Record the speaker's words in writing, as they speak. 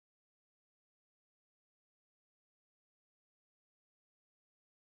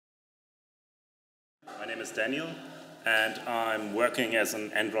name is Daniel, and I'm working as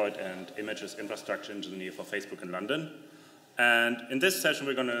an Android and images infrastructure engineer for Facebook in London. And in this session,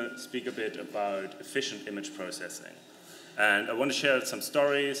 we're going to speak a bit about efficient image processing. And I want to share some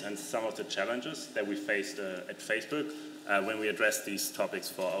stories and some of the challenges that we faced at Facebook when we addressed these topics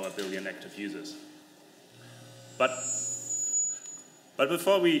for our billion active users. But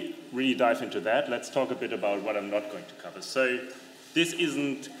before we really dive into that, let's talk a bit about what I'm not going to cover. So this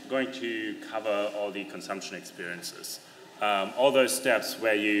isn't going to cover all the consumption experiences, all those steps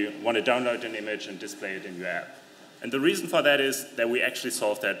where you want to download an image and display it in your app. And the reason for that is that we actually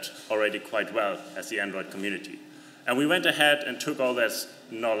solved that already quite well as the Android community. And we went ahead and took all that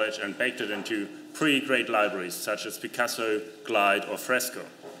knowledge and baked it into pretty great libraries, such as Picasso, Glide, or Fresco.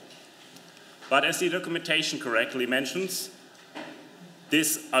 But as the documentation correctly mentions,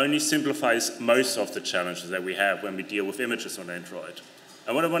 this only simplifies most of the challenges that we have when we deal with images on Android.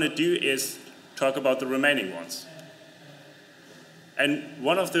 And what I want to do is talk about the remaining ones. And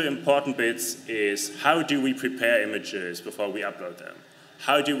one of the important bits is how do we prepare images before we upload them?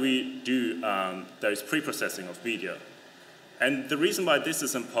 How do we do those pre-processing of video? And the reason why this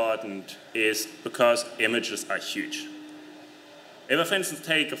is important is because images are huge. If I, for instance,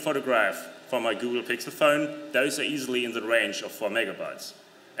 take a photograph from my Google Pixel phone, those are easily in the range of 4 megabytes.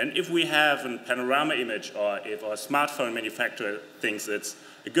 And if we have a panorama image, or if our smartphone manufacturer thinks it's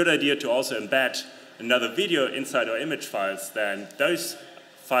a good idea to also embed another video inside our image files, then those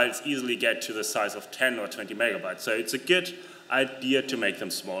files easily get to the size of 10 or 20 megabytes. So it's a good idea to make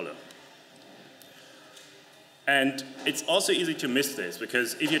them smaller. And it's also easy to miss this,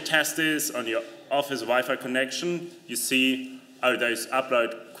 because if you test this on your office Wi-Fi connection, you see, oh, those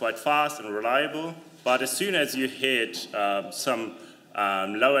upload quite fast and reliable, but as soon as you hit some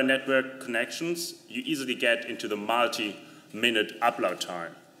lower network connections, you easily get into the multi-minute upload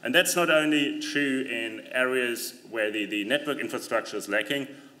time. And that's not only true in areas where the network infrastructure is lacking,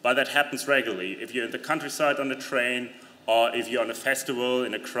 but that happens regularly. If you're in the countryside on a train, or if you're on a festival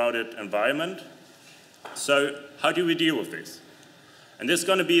in a crowded environment. So how do we deal with this? And this is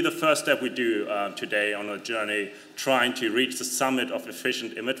going to be the first step we do today on our journey, trying to reach the summit of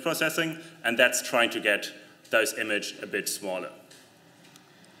efficient image processing, and that's trying to get those images a bit smaller.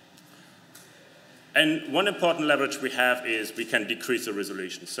 And one important leverage we have is we can decrease the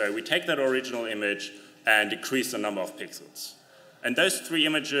resolution. So we take that original image and decrease the number of pixels. And those 3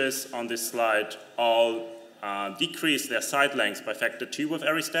 images on this slide all decrease their side lengths by factor 2 with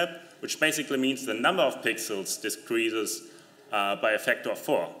every step, which basically means the number of pixels decreases by a factor of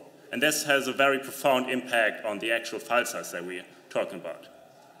 4. And this has a very profound impact on the actual file size that we're talking about.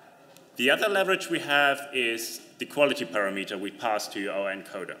 The other leverage we have is the quality parameter we pass to our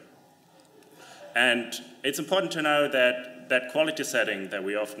encoder. And it's important to know that that quality setting that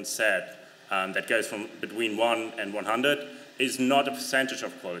we often set, that goes from between 1 and 100, is not a percentage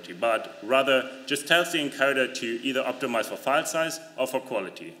of quality, but rather just tells the encoder to either optimize for file size or for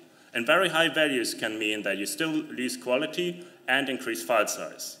quality. And very high values can mean that you still lose quality and increase file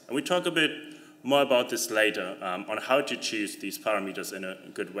size. And we talk a bit more about this later on how to choose these parameters in a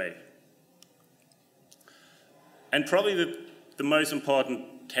good way. And probably the most important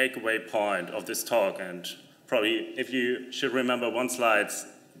takeaway point of this talk, and probably if you should remember one slide,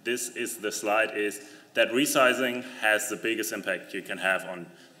 this is the slide, is that resizing has the biggest impact you can have on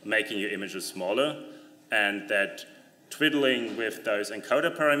making your images smaller, and that twiddling with those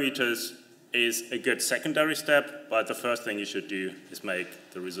encoder parameters is a good secondary step, but the first thing you should do is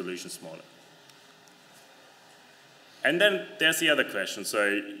make the resolution smaller. And then there's the other question.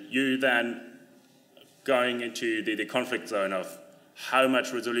 So you then going into the conflict zone of how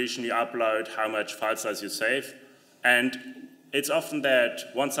much resolution you upload, how much file size you save, and it's often that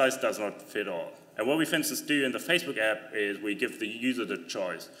one size does not fit all. And what we, for instance, do in the Facebook app is we give the user the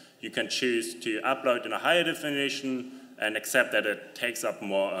choice. You can choose to upload in a higher definition and accept that it takes up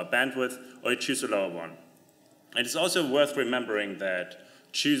more bandwidth, or you choose a lower one. And it's also worth remembering that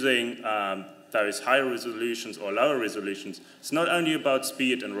choosing those higher resolutions or lower resolutions is not only about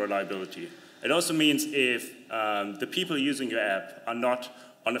speed and reliability. It also means if the people using your app are not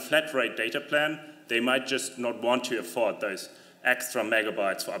on a flat rate data plan, they might just not want to afford those extra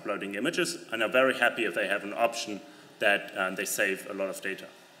megabytes for uploading images, and are very happy if they have an option that they save a lot of data.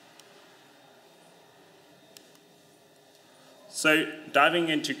 So diving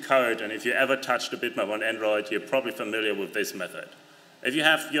into code, and if you ever touched a bitmap on Android, you're probably familiar with this method. If you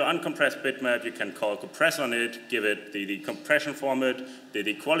have your uncompressed bitmap, you can call compress on it, give it the compression format,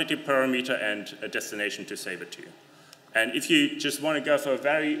 the quality parameter, and a destination to save it to. And if you just want to go for a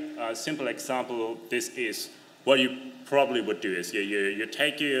very simple example, this is what you probably would do is you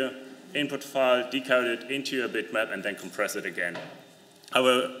take your input file, decode it into a bitmap, and then compress it again.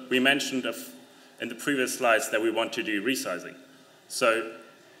 However, we mentioned in the previous slides that we want to do resizing. So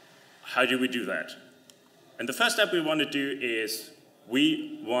how do we do that? And the first step we want to do is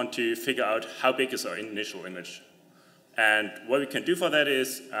we want to figure out how big is our initial image. And what we can do for that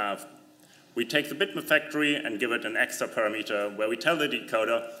is we take the BitmapFactory and give it an extra parameter where we tell the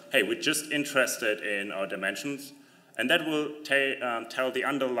decoder, hey, we're just interested in our dimensions. And that will tell the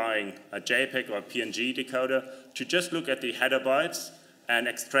underlying JPEG or PNG decoder to just look at the header bytes and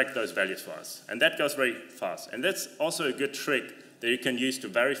extract those values for us. And that goes very fast. And that's also a good trick that you can use to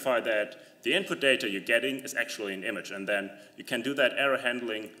verify that the input data you're getting is actually an image. And then you can do that error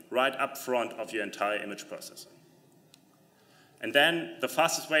handling right up front of your entire image processing. And then the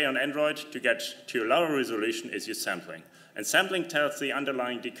fastest way on Android to get to a lower resolution is use sampling. And sampling tells the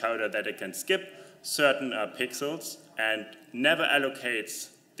underlying decoder that it can skip certain pixels and never allocates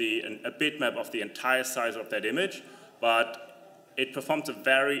a bitmap of the entire size of that image, but it performs a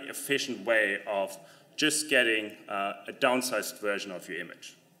very efficient way of just getting a downsized version of your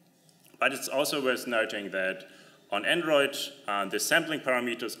image. But it's also worth noting that on Android, the sampling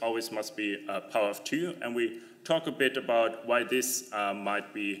parameters always must be power of 2, and we talk a bit about why this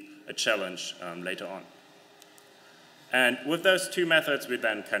might be a challenge later on. And with those two methods, we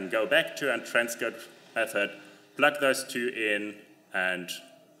then can go back to a transcode method, plug those two in, and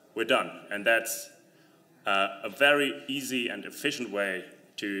we're done. And that's a very easy and efficient way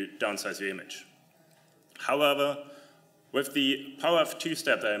to downsize your image. However, with the power of 2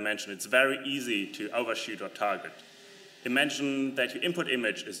 step that I mentioned, it's very easy to overshoot our target. Imagine that your input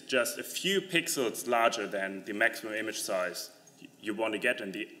image is just a few pixels larger than the maximum image size you want to get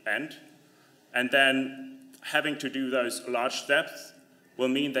in the end. And then having to do those large steps will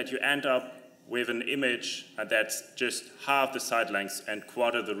mean that you end up with an image that's just half the side length and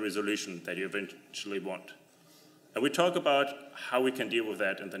quarter the resolution that you eventually want. And we talk about how we can deal with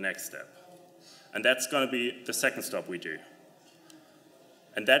that in the next step. And that's going to be the second step we do.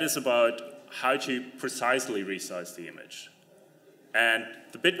 And that is about how to precisely resize the image. And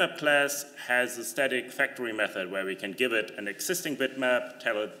the bitmap class has a static factory method where we can give it an existing bitmap,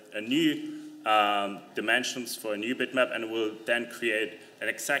 tell it a new dimensions for a new bitmap, and it will then create an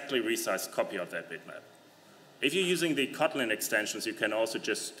exactly resized copy of that bitmap. If you're using the Kotlin extensions, you can also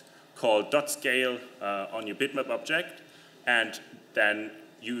just call .scale on your bitmap object, and then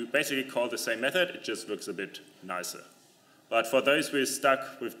you basically call the same method, it just looks a bit nicer. But for those who are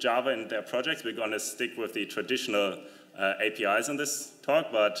stuck with Java in their projects, we're going to stick with the traditional APIs in this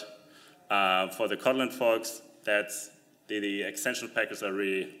talk, but for the Kotlin folks, that's the extension packages are a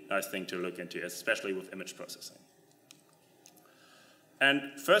really nice thing to look into, especially with image processing.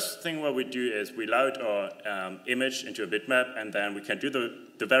 And first thing what we do is we load our image into a bitmap, and then we can do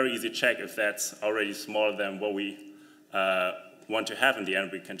the very easy check if that's already smaller than what we want to have in the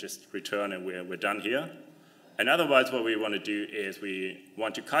end. We can just return and we're done here. And otherwise, what we want to do is we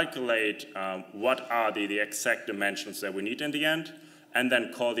want to calculate what are the exact dimensions that we need in the end, and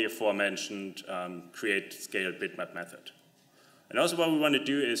then call the aforementioned create scaled bitmap method. And also what we want to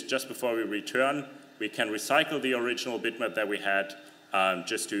do is just before we return, we can recycle the original bitmap that we had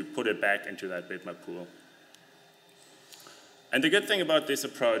just to put it back into that bitmap pool. And the good thing about this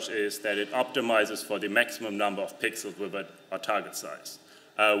approach is that it optimizes for the maximum number of pixels with our target size,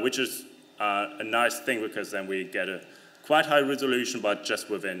 which is a nice thing because then we get a quite high resolution, but just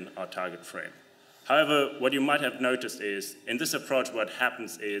within our target frame. However, what you might have noticed is in this approach, what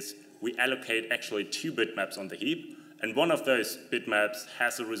happens is we allocate actually 2 bitmaps on the heap, and one of those bitmaps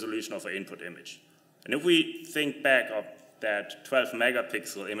has a resolution of our input image. And if we think back of that 12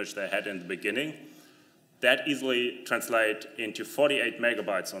 megapixel image they had in the beginning, that easily translates into 48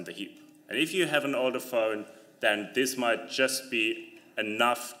 megabytes on the heap. And if you have an older phone, then this might just be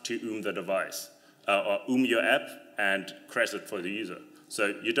enough to the device, or your app and crash it for the user.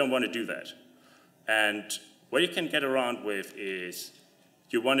 So you don't want to do that. And what you can get around with is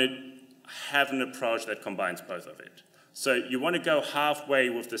you want to have an approach that combines both of it. So you want to go halfway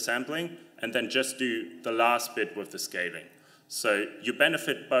with the sampling and then just do the last bit with the scaling. So you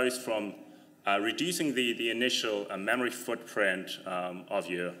benefit both from reducing the initial memory footprint of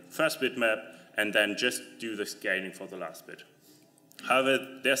your first bitmap and then just do the scaling for the last bit. However,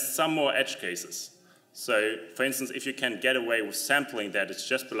 there's some more edge cases. So for instance, if you can get away with sampling that is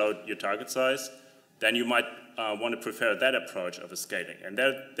just below your target size, then you might want to prefer that approach of a scaling. And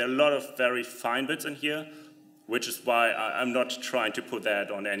there are a lot of very fine bits in here, which is why I'm not trying to put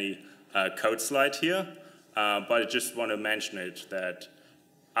that on any code slide here, but I just want to mention it that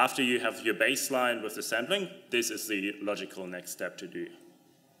after you have your baseline with the sampling, this is the logical next step to do.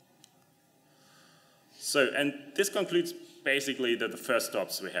 So, and this concludes basically the first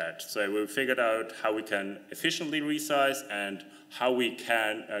stops we had. So we figured out how we can efficiently resize and how we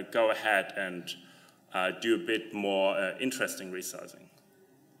can go ahead and do a bit more interesting resizing.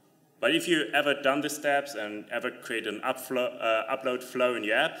 But if you've ever done the steps and ever created an upload flow in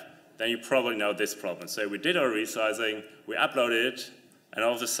your app, then you probably know this problem. So we did our resizing, we uploaded it, and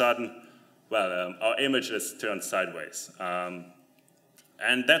all of a sudden, well, our image is turned sideways.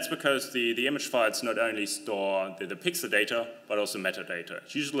 And that's because the image files not only store the pixel data, but also metadata.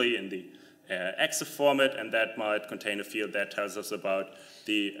 It's usually in the EXIF format, and that might contain a field that tells us about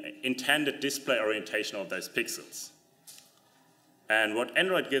the intended display orientation of those pixels. And what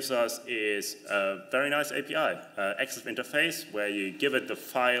Android gives us is a very nice API, EXIF interface, where you give it the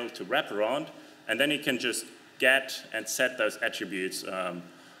file to wrap around, and then you can just get and set those attributes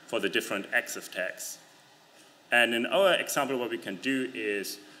for the different EXIF tags. And in our example, what we can do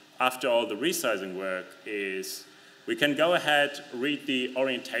is, after all the resizing work, is we can go ahead, read the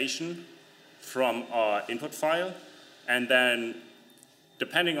orientation from our input file, and then,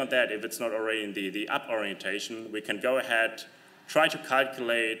 depending on that, if it's not already in the up orientation, we can go ahead, try to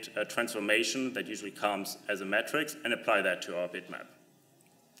calculate a transformation that usually comes as a matrix, and apply that to our bitmap.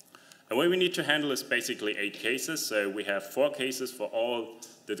 And what we need to handle is basically 8 cases. So we have 4 cases for all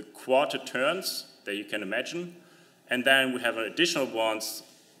the quarter turns that you can imagine. And then we have additional ones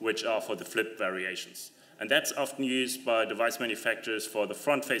which are for the flip variations. And that's often used by device manufacturers for the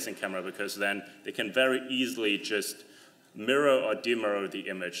front-facing camera, because then they can very easily just mirror or demirror the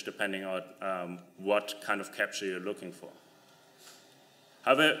image depending on what kind of capture you're looking for.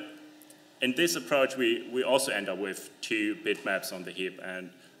 However, in this approach, we also end up with 2 bitmaps on the heap. And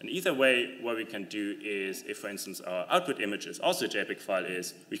either way, what we can do is, if, for instance, our output image is also a JPEG file,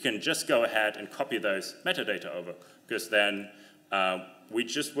 is we can just go ahead and copy those metadata over, because then we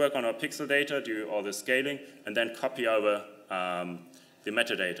just work on our pixel data, do all the scaling, and then copy over the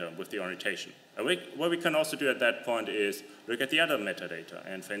metadata with the orientation. And what we can also do at that point is look at the other metadata.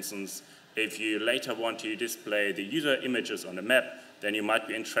 And for instance, if you later want to display the user images on the map, then you might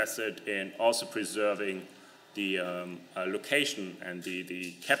be interested in also preserving the location and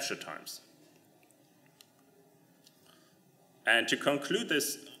the capture times. And to conclude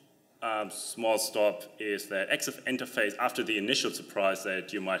this small stop is that EXIF interface, after the initial surprise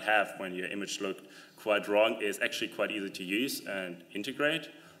that you might have when your image looked quite wrong, is actually quite easy to use and integrate.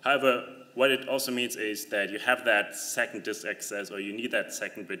 However, what it also means is that you have that second disk access, or you need that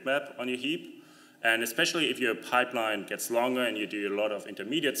second bitmap on your heap. And especially if your pipeline gets longer and you do a lot of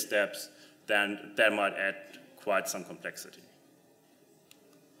intermediate steps, then that might add quite some complexity.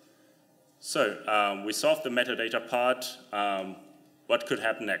 So we solved the metadata part. What could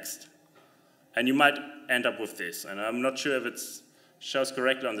happen next? And you might end up with this. And I'm not sure if it shows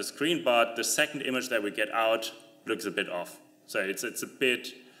correctly on the screen, but the second image that we get out looks a bit off. So it's a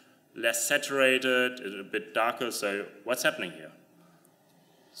bit less saturated, a bit darker. So what's happening here?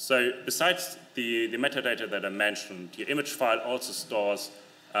 So besides the metadata that I mentioned, your image file also stores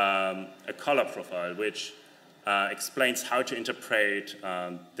a color profile, which explains how to interpret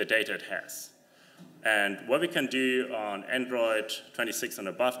the data it has. And what we can do on Android 26 and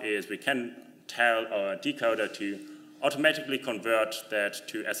above is we can tell our decoder to automatically convert that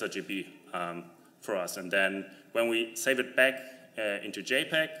to sRGB for us. And then when we save it back into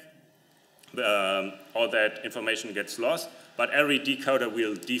JPEG, all that information gets lost, but every decoder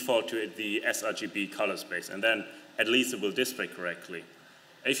will default to the sRGB color space, and then at least it will display correctly.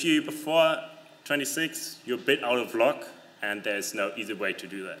 If you, before 26, you're a bit out of luck, and there's no easy way to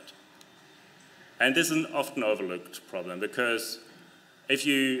do that. And this is an often overlooked problem, because if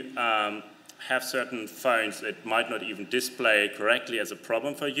you have certain phones, it might not even display correctly as a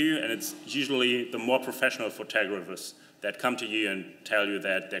problem for you, and it's usually the more professional photographers that come to you and tell you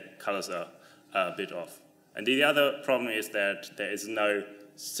that their colors are a bit off. And the other problem is that there is no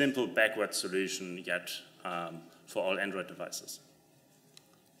simple backward solution yet for all Android devices.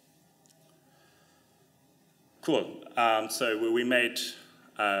 Cool. So we made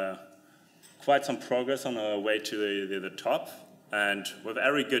quite some progress on our way to the top. And with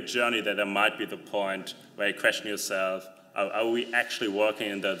every good journey, there might be the point where you question yourself, are we actually working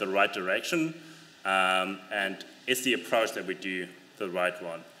in the right direction? And is the approach that we do the right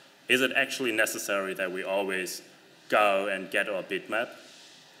one? Is it actually necessary that we always go and get our bitmap?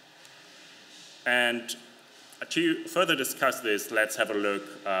 And to further discuss this, let's have a look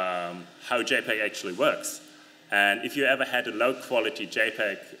how JPEG actually works. And if you ever had a low-quality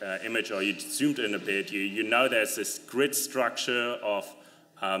JPEG image, or you zoomed in a bit, you know there's this grid structure of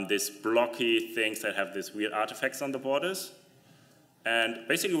these blocky things that have these weird artifacts on the borders. And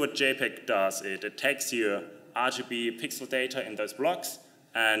basically what JPEG does, it takes your RGB pixel data in those blocks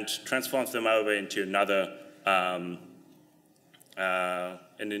and transforms them over into another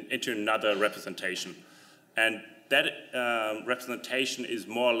representation. And that representation is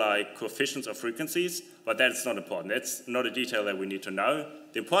more like coefficients or frequencies, but that's not important. That's not a detail that we need to know.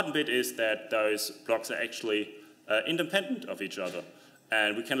 The important bit is that those blocks are actually independent of each other,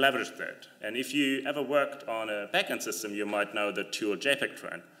 and we can leverage that. And if you ever worked on a backend system, you might know the tool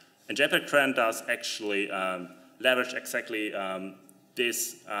JPEG-Tran. And JPEG-Tran does actually leverage exactly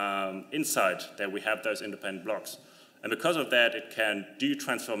this insight that we have those independent blocks. And because of that, it can do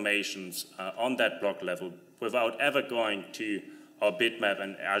transformations on that block level without ever going to our bitmap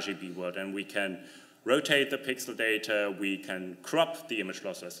and RGB world. And we can rotate the pixel data, we can crop the image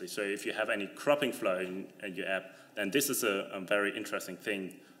losslessly. So if you have any cropping flow in your app, then this is a very interesting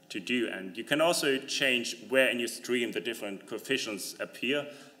thing to do. And you can also change where in your stream the different coefficients appear,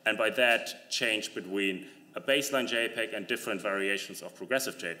 and by that change between a baseline JPEG and different variations of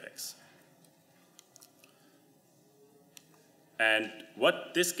progressive JPEGs. And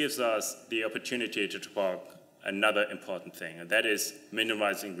what this gives us the opportunity to talk another important thing, and that is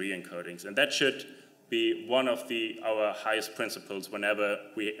minimizing re-encodings. And that should be one of our highest principles whenever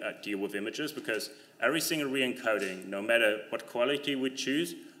we deal with images, because every single re-encoding, no matter what quality we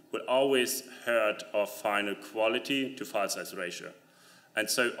choose, will always hurt our final quality to file size ratio. And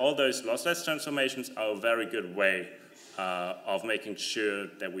so all those lossless transformations are a very good way of making sure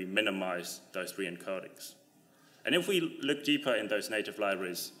that we minimize those re-encodings. And if we look deeper in those native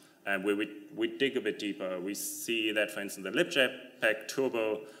libraries, and we dig a bit deeper, we see that, for instance, the libjpeg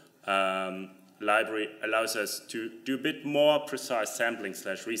turbo library allows us to do a bit more precise sampling /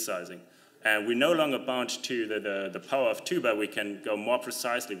 resizing. And we're no longer bound to the power of 2, but we can go more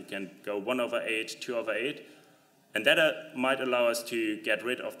precisely. We can go 1/8, 2/8. And that might allow us to get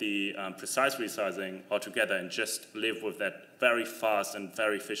rid of the precise resizing altogether and just live with that very fast and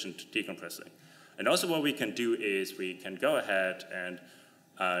very efficient decompressing. And also what we can do is we can go ahead and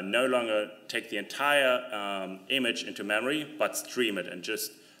no longer take the entire image into memory, but stream it and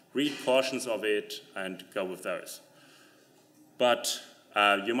just read portions of it and go with those. But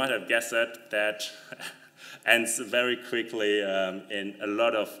you might have guessed that ends very quickly in a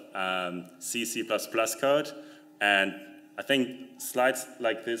lot of C++ code. And I think slides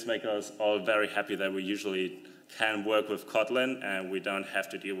like this make us all very happy that we usually can work with Kotlin and we don't have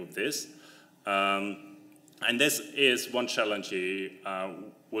to deal with this. And this is one challenge you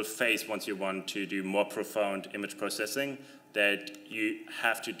will face once you want to do more profound image processing, that you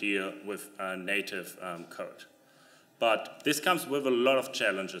have to deal with native code. But this comes with a lot of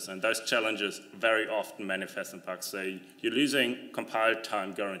challenges, and those challenges very often manifest in bugs. So you're losing compile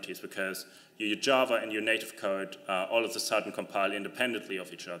time guarantees because your Java and your native code all of a sudden compile independently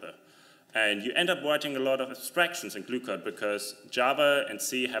of each other. And you end up writing a lot of abstractions in glue code because Java and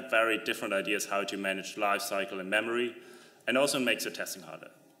C have very different ideas how to manage lifecycle and memory, and also makes your testing harder.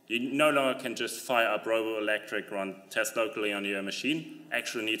 You no longer can just fire up RoboElectric, run test locally on your machine.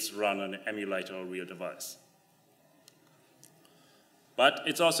 Actually needs to run on an emulator or real device. But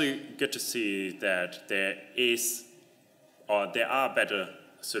it's also good to see that there are better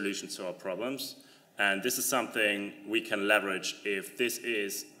solutions to our problems. And this is something we can leverage if this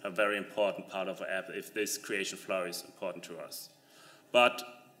is a very important part of our app, if this creation flow is important to us. But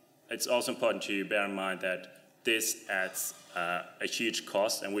it's also important to bear in mind that this adds a huge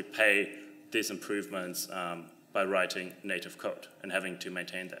cost, and we pay these improvements by writing native code and having to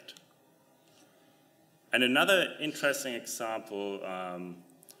maintain that. And another interesting example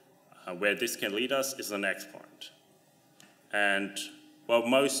where this can lead us is the next point. And what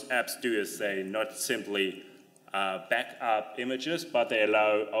most apps do is they not simply back up images, but they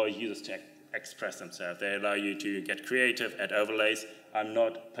allow our users to express themselves. They allow you to get creative, add overlays. I'm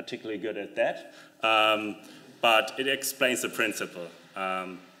not particularly good at that, but it explains the principle.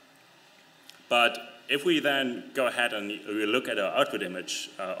 But if we then go ahead and we look at our output image,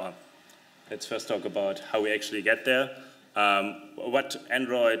 let's first talk about how we actually get there. What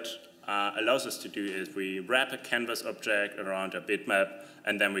Android allows us to do is we wrap a canvas object around a bitmap,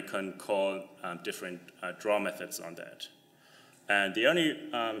 and then we can call different draw methods on that. And the only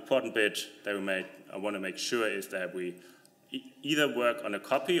important bit that I want to make sure is that we either work on a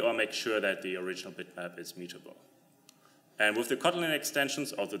copy or make sure that the original bitmap is mutable. And with the Kotlin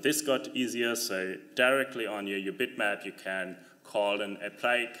extensions, although this got easier, so directly on your bitmap, you can call an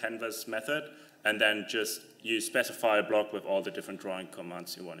apply canvas method, and then just you specify a block with all the different drawing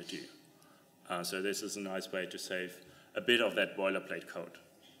commands you want to do. So this is a nice way to save a bit of that boilerplate code.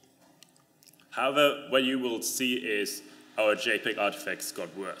 However, what you will see is our JPEG artifacts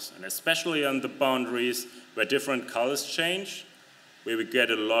got worse. And especially on the boundaries where different colors change, where we get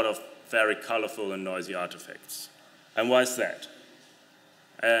a lot of very colorful and noisy artifacts. And why is that?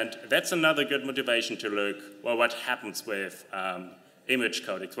 And that's another good motivation to look, well, what happens with image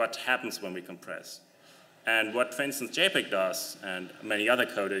codecs, what happens when we compress. And what, for instance, JPEG does, and many other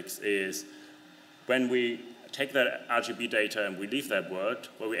codecs, is when we take that RGB data and we leave that world,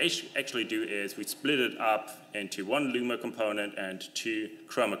 what we actually do is we split it up into one luma component and two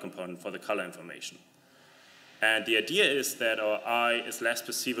chroma components for the color information. And the idea is that our eye is less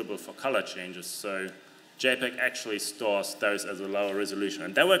perceivable for color changes, so JPEG actually stores those as a lower resolution.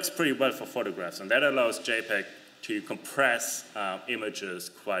 And that works pretty well for photographs, and that allows JPEG to compress images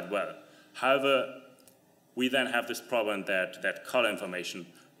quite well. However, we then have this problem that color information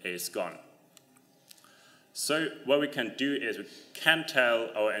is gone. So what we can do is we can tell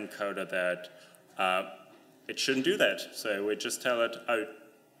our encoder that it shouldn't do that. So we just tell it, oh,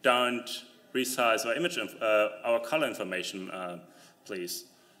 don't resize our image, our color information, please.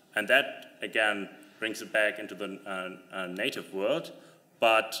 And that, again, brings it back into the native world.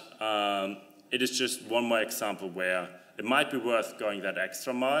 But it is just one more example where it might be worth going that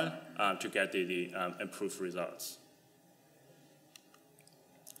extra mile to get the improved results.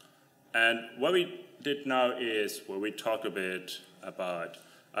 And what we did now is where we talk a bit about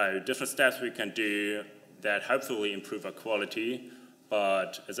different steps we can do that hopefully improve our quality.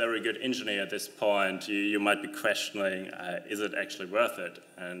 But as every good engineer at this point, you might be questioning, is it actually worth it?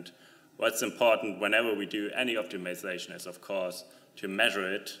 And what's important whenever we do any optimization is, of course, to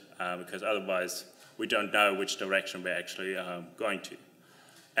measure it, because otherwise we don't know which direction we're actually going to.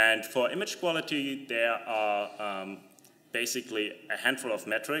 And for image quality, there are basically a handful of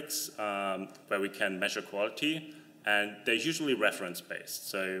metrics where we can measure quality, and they're usually reference-based.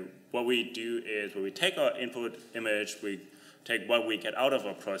 So what we do is when we take our input image, we take what we get out of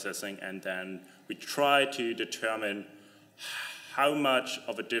our processing, and then we try to determine how much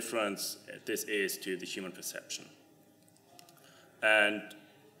of a difference this is to the human perception. And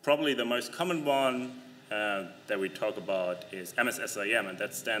probably the most common one that we talk about is MSSIM, and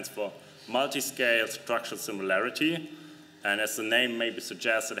that stands for multi-scale structural similarity. And as the name maybe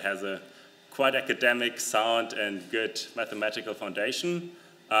suggests, it has a quite academic sound and good mathematical foundation.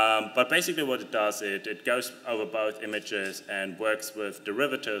 But basically what it does, it goes over both images and works with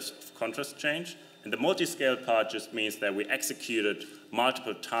derivatives of contrast change. And the multi-scale part just means that we execute it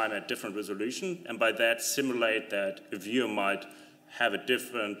multiple times at different resolution, and by that simulate that a viewer might have a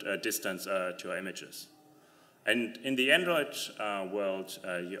different distance to our images. And in the Android world,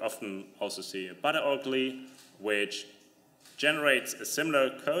 you often also see a Alchemy, which generates a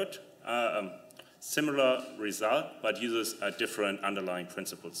similar code, similar result, but uses different underlying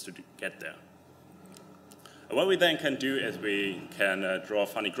principles to get there. And what we then can do is we can draw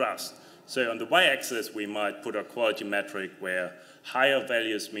funny graphs. So on the y-axis, we might put a quality metric where higher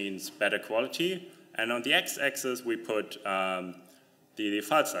values means better quality, and on the x-axis, we put the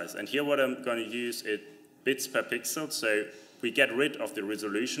file size. And here what I'm going to use is bits per pixel, so we get rid of the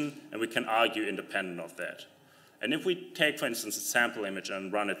resolution, and we can argue independent of that. And if we take, for instance, a sample image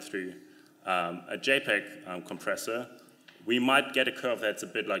and run it through a JPEG compressor, we might get a curve that's a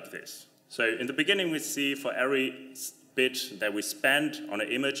bit like this. So in the beginning, we see for every bit that we spend on an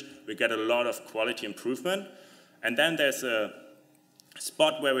image, we get a lot of quality improvement. And then there's a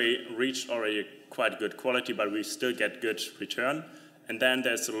spot where we reached already quite good quality, but we still get good return. And then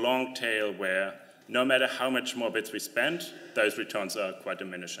there's a long tail where no matter how much more bits we spend, those returns are quite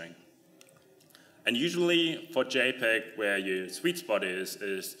diminishing. And usually for JPEG, where your sweet spot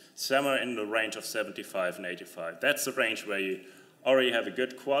is somewhere in the range of 75 and 85. That's the range where you already have a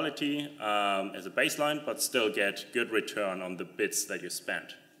good quality as a baseline, but still get good return on the bits that you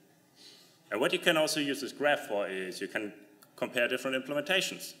spent. And what you can also use this graph for is you can compare different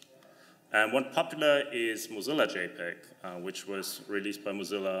implementations. And one popular is Mozilla JPEG, which was released by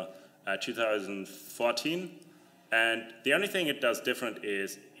Mozilla 2014. And the only thing it does different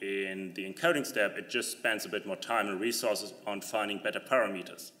is in the encoding step, it just spends a bit more time and resources on finding better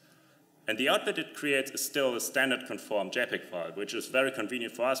parameters. And the output it creates is still a standard conform JPEG file, which is very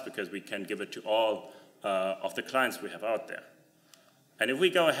convenient for us because we can give it to all of the clients we have out there. And if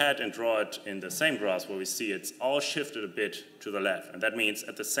we go ahead and draw it in the same graphs where we see it's all shifted a bit to the left, and that means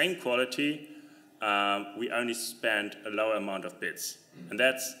at the same quality, we only spend a lower amount of bits. And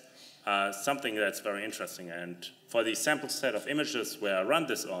that's something that's very interesting. And for the sample set of images where I run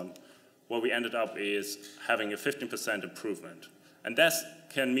this on, what we ended up is having a 15% improvement. And that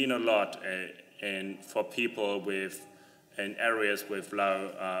can mean a lot for people in areas with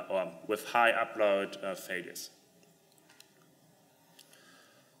low or with high upload failures.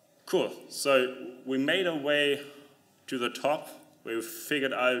 Cool. So we made our way to the top. We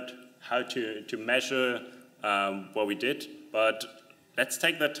figured out how to measure what we did, but let's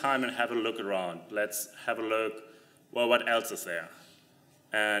take that time and have a look around. Let's have a look, well, what else is there?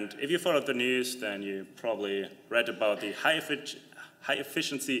 And if you followed the news, then you probably read about the high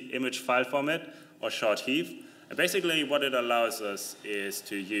efficiency image file format, or short heap. And basically what it allows us is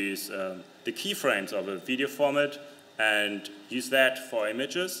to use the keyframes of a video format and use that for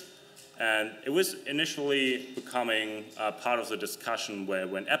images. And it was initially becoming part of the discussion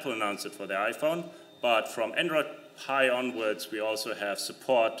when Apple announced it for their iPhone, but from Android Pie onwards, we also have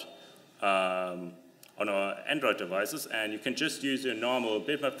support on our Android devices, and you can just use your normal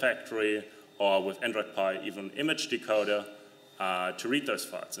BitmapFactory or with Android Pie, even image decoder to read those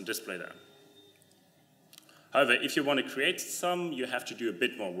files and display them. However, if you want to create some, you have to do a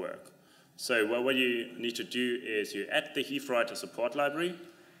bit more work. So what you need to do is you add the HeapWriter support library,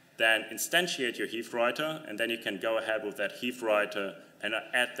 then instantiate your HeapWriter, and then you can go ahead with that HeapWriter and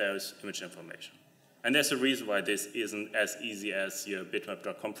add those image information. And there's a reason why this isn't as easy as your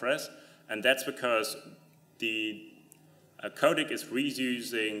bitmap.compress, and that's because the codec is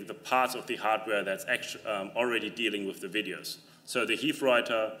reusing the parts of the hardware that's actually already dealing with the videos. So the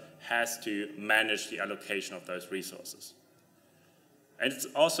HeapWriter has to manage the allocation of those resources. And it's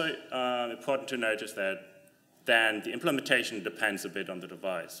also important to notice that then the implementation depends a bit on the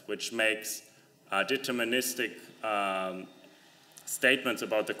device, which makes deterministic statements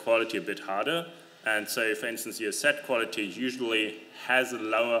about the quality a bit harder. And so, for instance, your set quality usually has a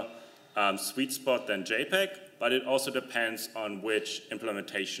lower sweet spot than JPEG, but it also depends on which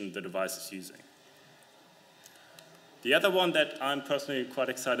implementation the device is using. The other one that I'm personally quite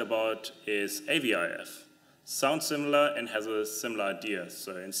excited about is AVIF. Sounds similar and has a similar idea.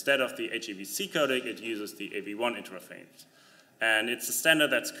 So instead of the HEVC codec, it uses the AV1 interface. And it's a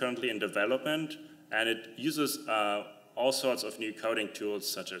standard that's currently in development, and it uses all sorts of new coding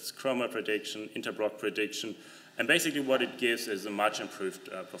tools such as chroma prediction, interblock prediction, and basically what it gives is a much improved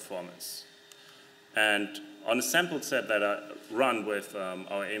performance. And on a sample set that I run with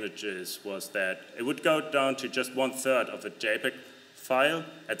our images was that it would go down to just 1/3 of a JPEG file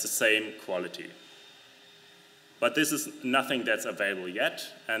at the same quality. But this is nothing that's available yet,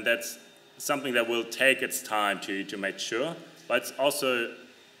 and that's something that will take its time to make sure. But it's also,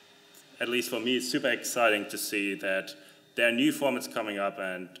 at least for me, super exciting to see that there are new formats coming up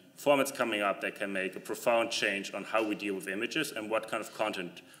and formats coming up that can make a profound change on how we deal with images and what kind of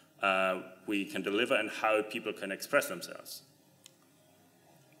content we can deliver and how people can express themselves.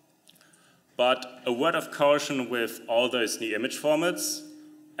 But a word of caution with all those new image formats,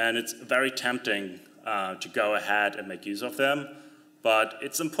 and it's very tempting to go ahead and make use of them, but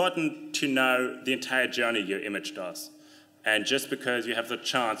it's important to know the entire journey your image does. And just because you have the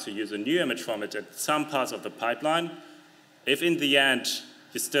chance to use a new image format at some parts of the pipeline, if in the end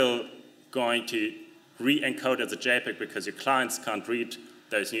you're still going to re-encode as a JPEG because your clients can't read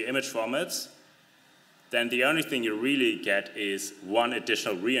those new image formats, then the only thing you really get is one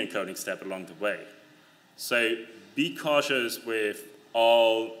additional re-encoding step along the way. So be cautious with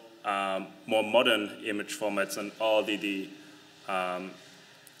all more modern image formats and all the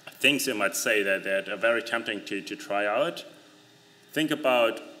things you might say that are very tempting to try out. Think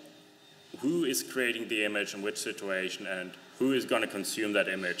about who is creating the image in which situation and who is going to consume that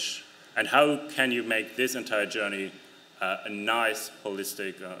image, and how can you make this entire journey a nice,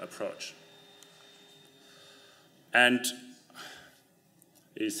 holistic approach. And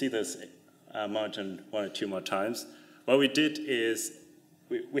you see this mountain 1 or 2 more times. What we did is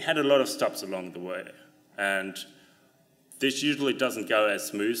we had a lot of stops along the way, and this usually doesn't go as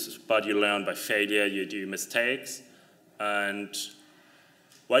smooth, but you learn by failure, you do mistakes, and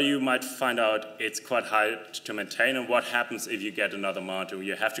while you might find out it's quite hard to maintain, and what happens if you get another mountain?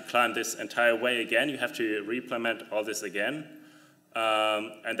 You have to climb this entire way again, you have to re-implement all this again,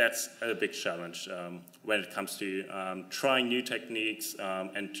 and that's a big challenge when it comes to trying new techniques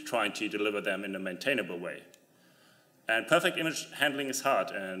and trying to deliver them in a maintainable way. And perfect image handling is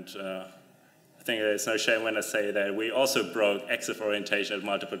hard, and I think there's no shame when I say that we also broke EXIF orientation at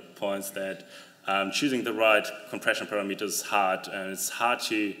multiple points, that choosing the right compression parameters is hard, and it's hard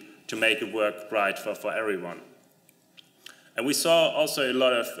to make it work right for everyone. And we saw also a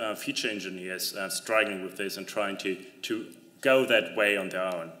lot of feature engineers struggling with this and trying to go that way on their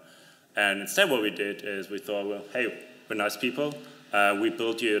own. And instead what we did is we thought, well, hey, we're nice people. We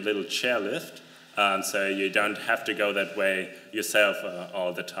built you a little chairlift, so you don't have to go that way yourself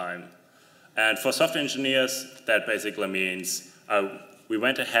all the time. And for software engineers, that basically means we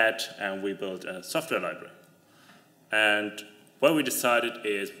went ahead and we built a software library. And what we decided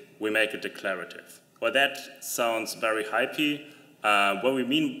is we make it declarative. Well, that sounds very hypey. What we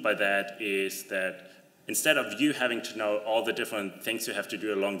mean by that is that instead of you having to know all the different things you have to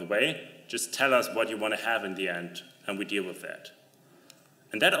do along the way, just tell us what you want to have in the end, and we deal with that.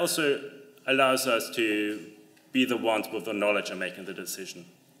 And that also allows us to be the ones with the knowledge of making the decision.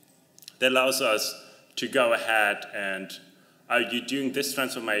 That allows us to go ahead and, are you doing this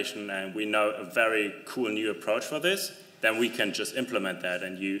transformation and we know a very cool new approach for this, then we can just implement that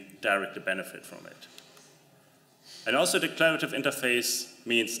and you directly benefit from it. And also declarative interface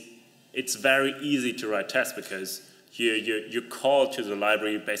means it's very easy to write tests because your call to the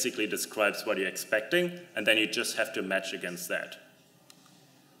library basically describes what you're expecting, and then you just have to match against that.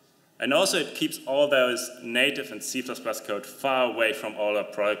 And also it keeps all those native and C++ code far away from all our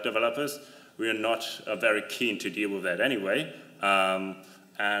product developers. We are not very keen to deal with that anyway,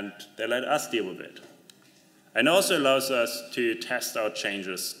 and they let us deal with it. And also allows us to test our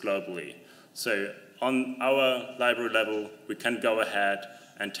changes globally. So on our library level, we can go ahead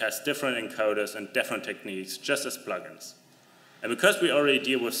and test different encoders and different techniques just as plugins. And because we already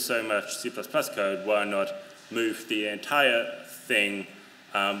deal with so much C++ code, why not move the entire thing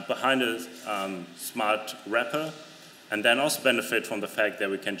behind a smart wrapper, and then also benefit from the fact that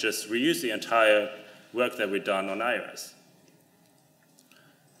we can just reuse the entire work that we've done on iOS.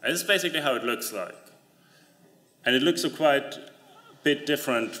 And this is basically how it looks like. And it looks quite a bit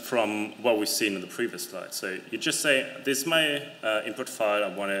different from what we've seen in the previous slide. So you just say, this is my input file,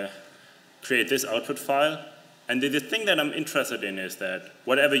 I want to create this output file. And the thing that I'm interested in is that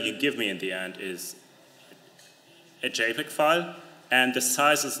whatever you give me in the end is a JPEG file, and the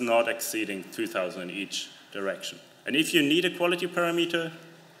size is not exceeding 2,000 in each direction. And if you need a quality parameter,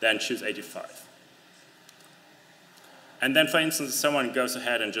 then choose 85. And then, for instance, someone goes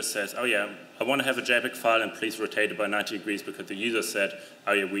ahead and just says, oh yeah, I want to have a JPEG file and please rotate it by 90 degrees because the user said,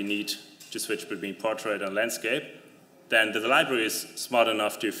 oh yeah, we need to switch between portrait and landscape. Then the library is smart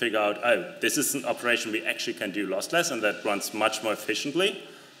enough to figure out, oh, this is an operation we actually can do lossless and that runs much more efficiently.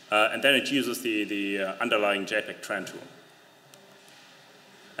 And then it uses the underlying JPEG trend tool.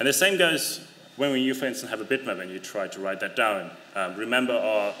 And the same goes when you, for instance, have a bitmap and you try to write that down. Remember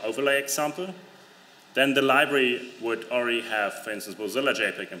our overlay example? Then the library would already have, for instance, Mozilla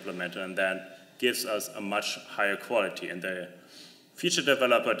JPEG implemented, and that gives us a much higher quality. And the feature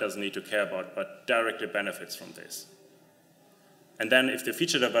developer doesn't need to care about, but directly benefits from this. And then if the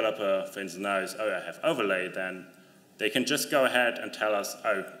feature developer, for instance, knows, oh, I have overlay, then they can just go ahead and tell us,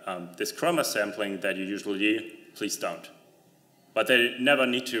 oh, this chroma sampling that you usually do, please don't. But they never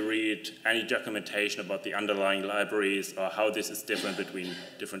need to read any documentation about the underlying libraries or how this is different between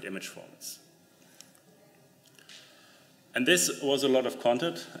different image formats. And this was a lot of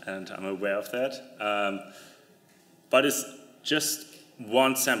content, and I'm aware of that. But it's just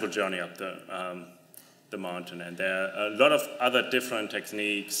one sample journey up the mountain. And there are a lot of other different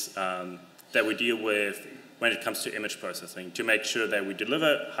techniques that we deal with when it comes to image processing to make sure that we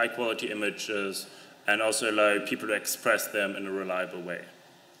deliver high-quality images and also allow people to express them in a reliable way.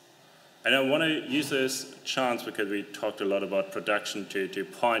 And I want to use this chance, because we talked a lot about production, to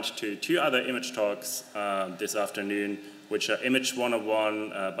point to two other image talks this afternoon, which are Image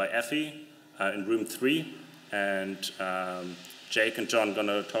 101 by Effie in room 3, and Jake and John are going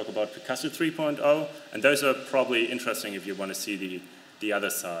to talk about Picasso 3.0, and those are probably interesting if you want to see the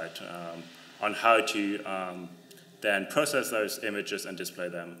other side on how to then process those images and display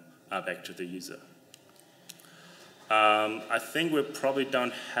them back to the user. I think we probably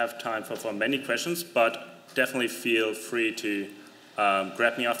don't have time for many questions, but definitely feel free to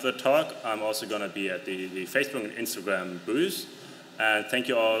grab me after the talk. I'm also going to be at the Facebook and Instagram booths. And thank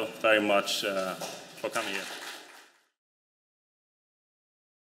you all very much for coming here.